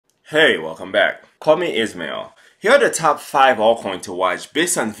Hey, welcome back. Call me Ismail. Here are the top 5 altcoins to watch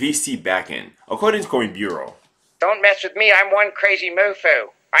based on VC backing, according to Coin Bureau. Don't mess with me, I'm one crazy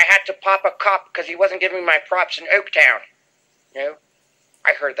mofo. I had to pop a cop because he wasn't giving me my props in Oaktown. No?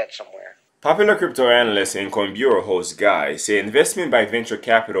 I heard that somewhere. Popular crypto analyst and Coin Bureau host Guy say investment by venture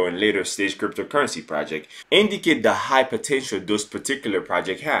capital in later stage cryptocurrency projects indicate the high potential those particular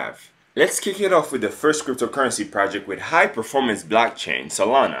projects have. Let's kick it off with the first cryptocurrency project with high-performance blockchain,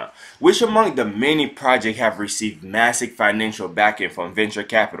 Solana, which among the many projects have received massive financial backing from venture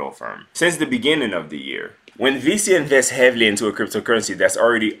capital firms since the beginning of the year. When VC invests heavily into a cryptocurrency that's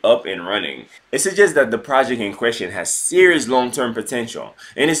already up and running, it suggests that the project in question has serious long-term potential,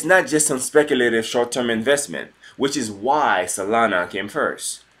 and it's not just some speculative short-term investment, which is why Solana came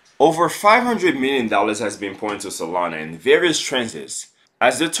first. Over $500 million has been poured into Solana in various tranches.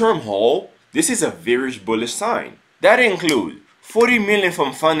 As the term whole, this is a very bullish sign. That includes $40 million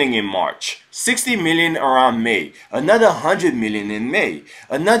from funding in March, $60 million around May, another $100 million in May,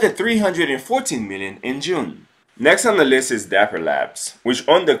 another $314 million in June. Next on the list is Dapper Labs, which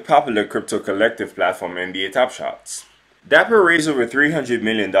owned the popular crypto-collective platform NBA Top Shots. Dapper raised over $300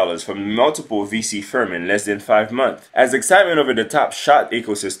 million from multiple VC firms in less than 5 months, as excitement over the Top Shot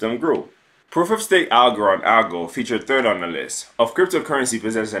ecosystem grew. Proof-of-stake Algo featured third on the list of cryptocurrency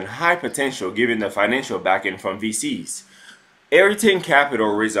possessing high potential given the financial backing from VCs. Everything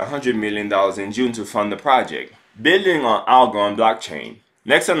Capital raised $100 million in June to fund the project, building on Algo blockchain.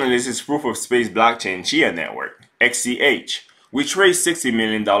 Next on the list is proof-of-space blockchain Chia Network, XCH, which raised $60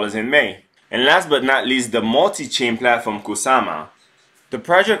 million in May. And last but not least, the multi-chain platform Kusama. The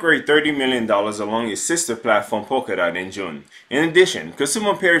project raised $30 million along its sister platform Polkadot in June. In addition,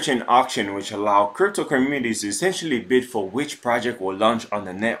 consumer parachain auction which allow crypto communities to essentially bid for which project will launch on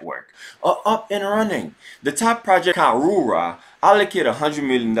the network are up and running. The top project Karura allocated $100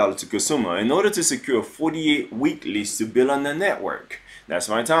 million to consumer in order to secure a 48-week lease to build on the network. That's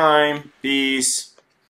my time. Peace.